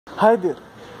Hi there.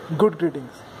 Good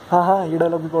greetings. Haha, ये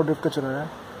dialogue भी बहुत ड्रिफ्ट का चला रहा है.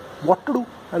 What to do?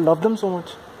 I love them so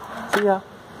much. See ya.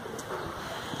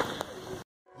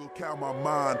 Look how my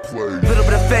mind plays. Little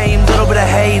bit of fame, little bit of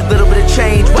hate, little bit of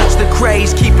change. Watch the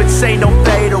craze, keep it sane, don't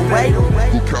fade away.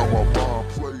 Look how my mind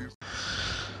plays.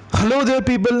 Hello there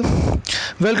people,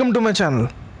 welcome to my channel.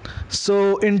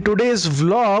 So in today's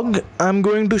vlog I'm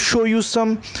going to show you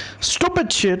some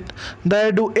stupid shit that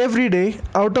I do every day,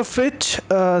 out of which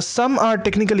some are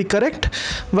technically correct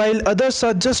while others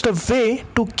are just a way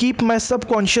to keep my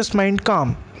subconscious mind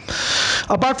calm.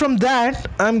 Apart from that,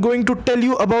 I'm going to tell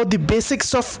you about the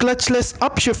basics of clutchless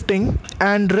upshifting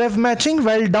and rev matching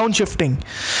while downshifting,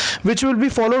 which will be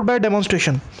followed by a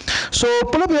demonstration. So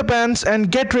pull up your pants and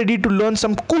get ready to learn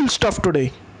some cool stuff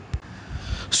today.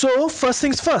 So first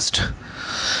things first,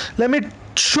 let me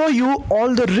show you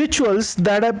all the rituals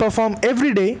that I perform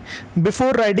every day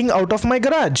before riding out of my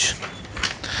garage.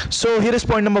 So here is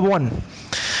point number 1.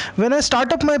 When I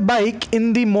start up my bike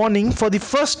in the morning for the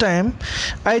first time,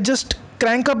 I just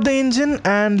crank up the engine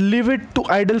and leave it to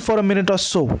idle for a minute or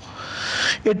so.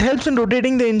 It helps in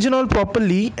rotating the engine oil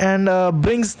properly and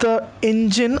brings the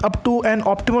engine up to an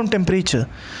optimum temperature.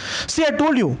 See, I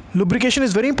told you, lubrication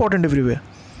is very important everywhere.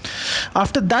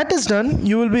 After that is done,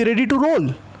 you will be ready to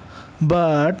roll.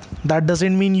 But that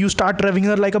doesn't mean you start revving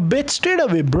her like a bitch straight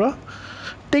away, bruh.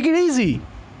 Take it easy.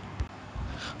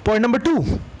 Point number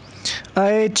 2.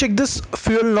 I check this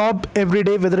fuel knob every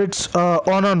day whether it's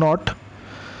on or not.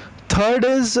 Third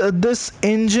is this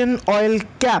engine oil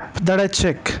cap that I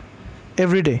check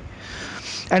every day.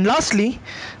 And lastly,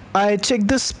 I check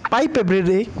this pipe every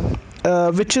day,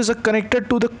 which is connected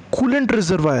to the coolant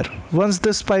reservoir. Once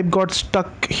this pipe got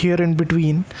stuck here in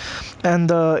between and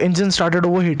the engine started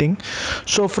overheating,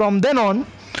 so from then on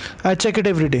I check it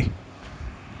every day.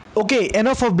 Okay,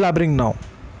 enough of blabbering now.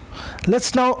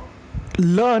 Let's now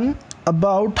learn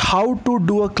about how to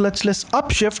do a clutchless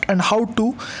upshift and how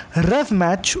to rev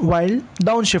match while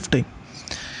downshifting.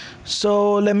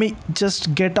 So let me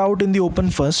just get out in the open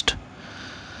first.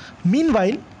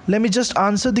 Meanwhile, let me just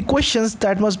answer the questions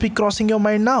that must be crossing your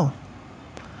mind now.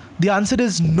 The answer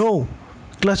is no.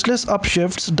 Clutchless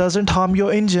upshifts doesn't harm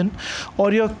your engine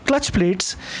or your clutch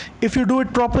plates if you do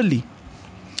it properly.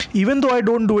 Even though I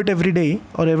don't do it every day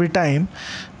or every time,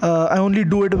 I only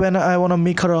do it when I want to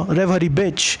make her a rev hurry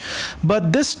bitch.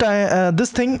 But this time,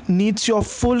 this thing needs your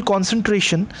full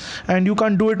concentration and you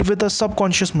can't do it with a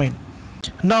subconscious mind.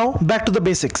 Now back to the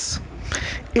basics.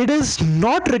 It is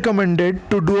not recommended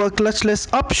to do a clutchless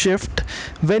upshift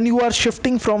when you are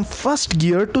shifting from first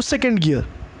gear to second gear.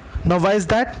 Now why is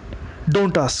that?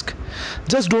 Don't ask.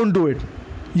 Just don't do it.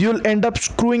 You'll end up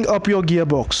screwing up your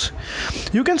gearbox.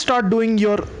 You can start doing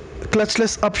your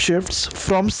clutchless upshifts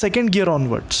from second gear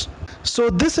onwards. So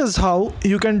this is how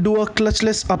you can do a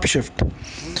clutchless upshift.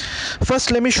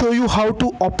 First, let me show you how to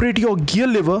operate your gear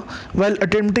lever while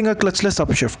attempting a clutchless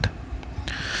upshift.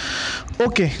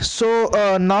 Okay, so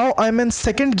now I'm in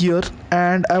second gear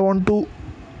and I want to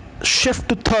shift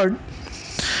to third.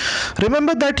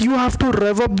 Remember that you have to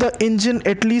rev up the engine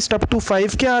at least up to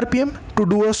 5k rpm to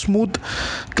do a smooth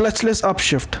clutchless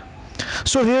upshift.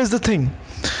 So here's the thing.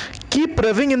 Keep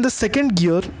revving in the second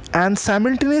gear and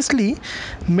simultaneously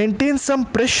maintain some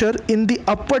pressure in the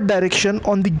upward direction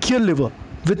on the gear lever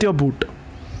with your boot.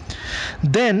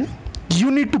 Then you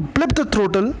need to blip the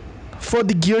throttle for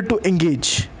the gear to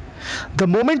engage. The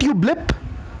moment you blip,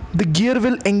 the gear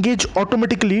will engage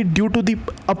automatically due to the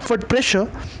upward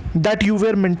pressure that you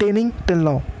were maintaining till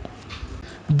now.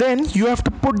 Then you have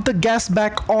to put the gas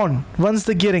back on once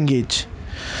the gear engage.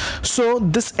 So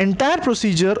this entire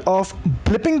procedure of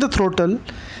blipping the throttle,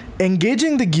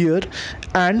 engaging the gear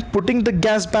and putting the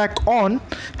gas back on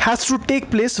has to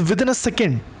take place within a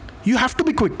second. You have to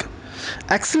be quick.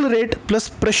 Accelerate plus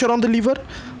pressure on the lever,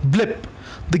 blip.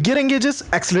 The gear engages,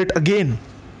 accelerate again.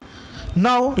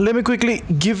 Now let me quickly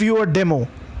give you a demo.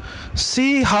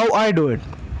 See how I do it.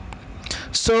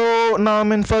 So now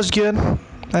I'm in first gear,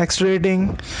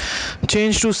 accelerating,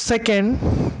 change to second,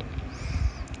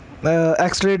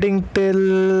 accelerating till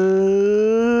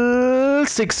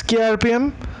 6k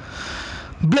rpm,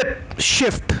 blip,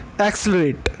 shift,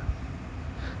 accelerate.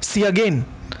 See again,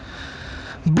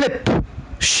 blip,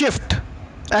 shift,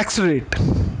 accelerate.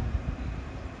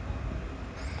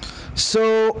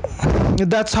 So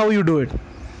that's how you do it.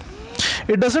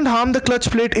 It doesn't harm the clutch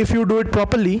plate if you do it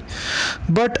properly,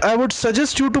 but I would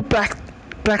suggest you to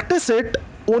practice it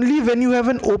only when you have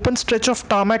an open stretch of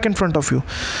tarmac in front of you,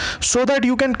 so that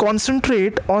you can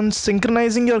concentrate on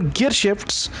synchronizing your gear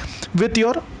shifts with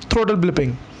your throttle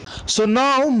blipping. So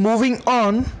now moving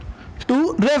on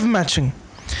to rev matching.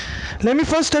 Let me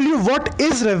first tell you what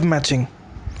is rev matching.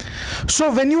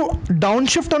 So when you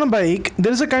downshift on a bike,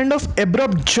 there is a kind of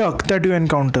abrupt jerk that you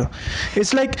encounter.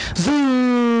 It's like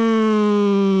zoom.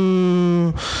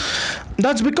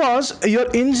 That's because your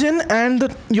engine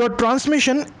and your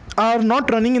transmission are not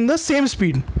running in the same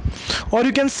speed. Or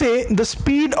you can say the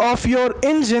speed of your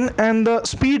engine and the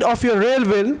speed of your rear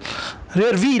wheel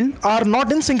are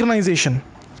not in synchronization.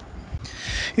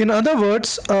 In other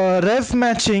words, rev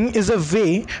matching is a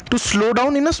way to slow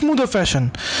down in a smoother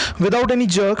fashion without any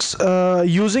jerks,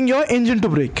 using your engine to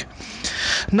brake.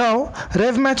 Now,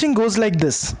 rev matching goes like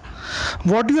this.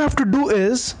 What you have to do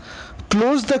is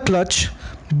close the clutch,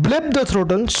 blip the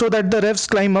throttle so that the revs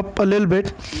climb up a little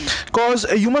bit, cause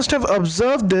you must have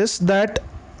observed this that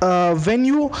when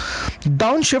you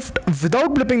downshift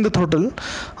without blipping the throttle,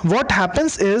 what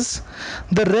happens is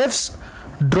the revs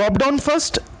drop down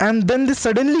first and then they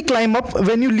suddenly climb up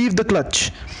when you leave the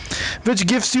clutch, which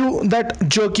gives you that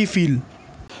jerky feel.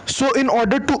 So in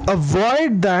order to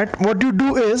avoid that, what you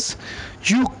do is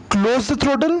you close the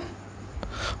throttle,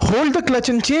 hold the clutch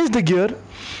and change the gear,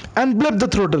 and blip the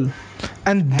throttle,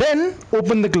 and then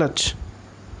open the clutch.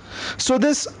 So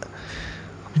this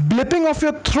blipping of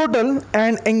your throttle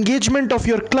and engagement of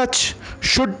your clutch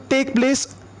should take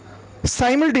place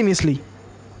simultaneously.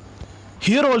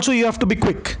 Here also you have to be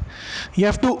quick. You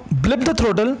have to blip the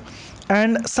throttle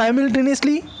and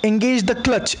simultaneously engage the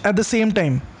clutch at the same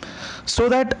time, so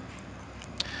that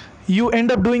you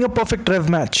end up doing a perfect rev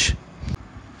match.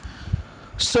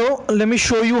 So let me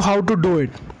show you how to do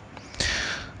it.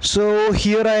 So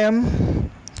here I am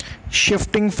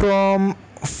shifting from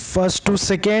first to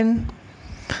second,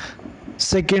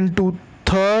 second to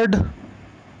third,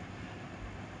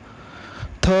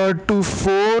 third to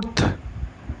fourth.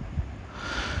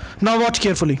 Now watch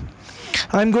carefully.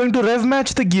 I'm going to rev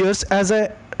match the gears as I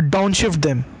downshift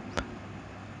them.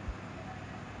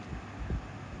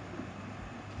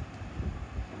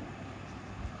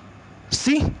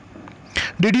 See?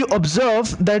 Did you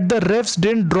observe that the revs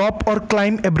didn't drop or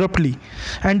climb abruptly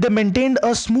and they maintained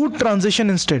a smooth transition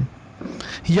instead?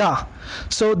 Yeah,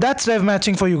 so that's rev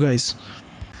matching for you guys.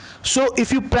 So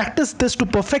if you practice this to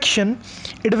perfection,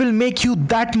 it will make you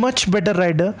that much better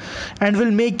rider and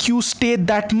will make you stay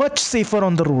that much safer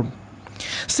on the road.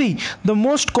 See, the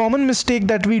most common mistake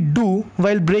that we do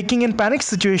while braking in panic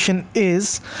situation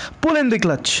is pull in the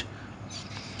clutch.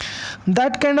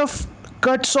 That kind of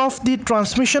cuts off the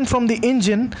transmission from the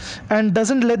engine and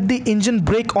doesn't let the engine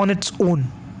brake on its own.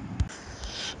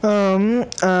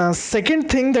 Second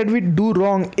thing that we do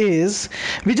wrong is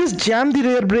we just jam the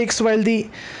rear brakes while the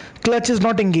clutch is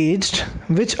not engaged,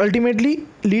 which ultimately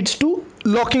leads to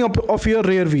locking up of your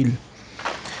rear wheel,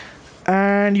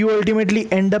 and you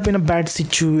ultimately end up in a bad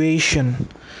situation.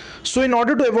 So in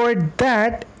order to avoid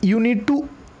that, you need to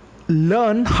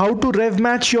learn how to rev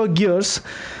match your gears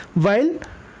while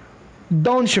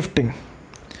downshifting.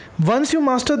 Once you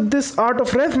master this art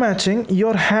of rev matching,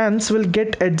 your hands will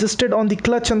get adjusted on the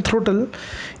clutch and throttle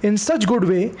in such good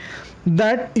way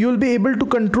that you will be able to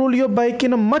control your bike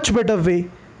in a much better way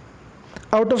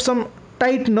out of some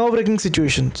tight nerve-wracking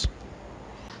situations.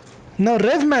 Now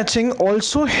rev matching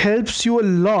also helps you a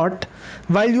lot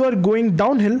while you are going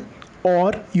downhill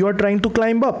or you are trying to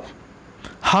climb up.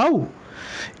 How?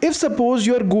 If suppose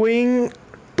you are going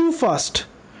too fast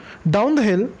down the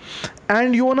hill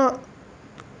and you wanna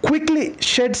quickly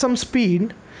shed some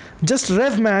speed, just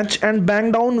rev match and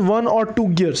bang down 1 or 2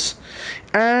 gears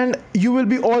and you will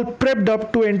be all prepped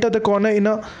up to enter the corner in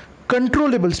a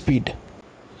controllable speed.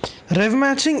 Rev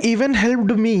matching even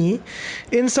helped me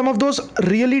in some of those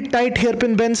really tight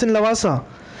hairpin bends in Lavasa,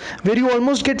 where you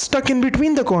almost get stuck in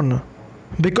between the corner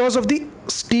because of the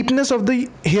steepness of the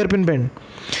hairpin bend.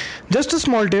 Just a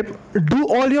small tip, do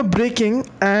all your braking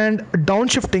and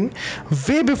downshifting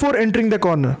way before entering the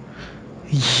corner.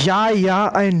 Yeah,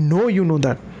 I know you know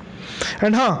that.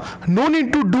 And no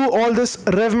need to do all this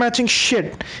rev matching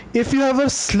shit if you have a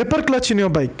slipper clutch in your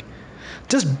bike.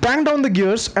 Just bang down the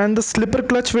gears and the slipper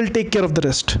clutch will take care of the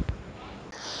rest.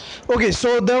 Okay,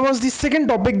 so that was the second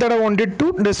topic that I wanted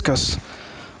to discuss.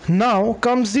 Now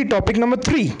comes the topic number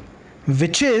 3,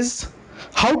 which is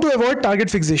how to avoid target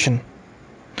fixation.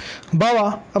 बाबा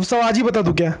अब सब आज ही बता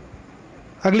दूं क्या,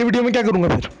 अगली video में क्या करूंगा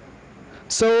फिर.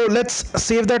 So let's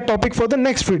save that topic for the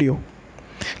next video.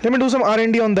 Let me do some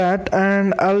R&D on that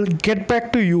and I'll get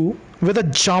back to you with a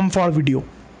jump for video.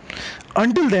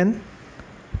 Until then,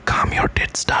 calm your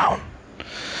tits down.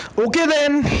 Okay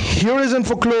then, here is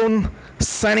InfoClone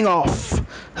signing off.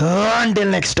 Until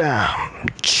next time,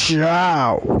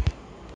 ciao.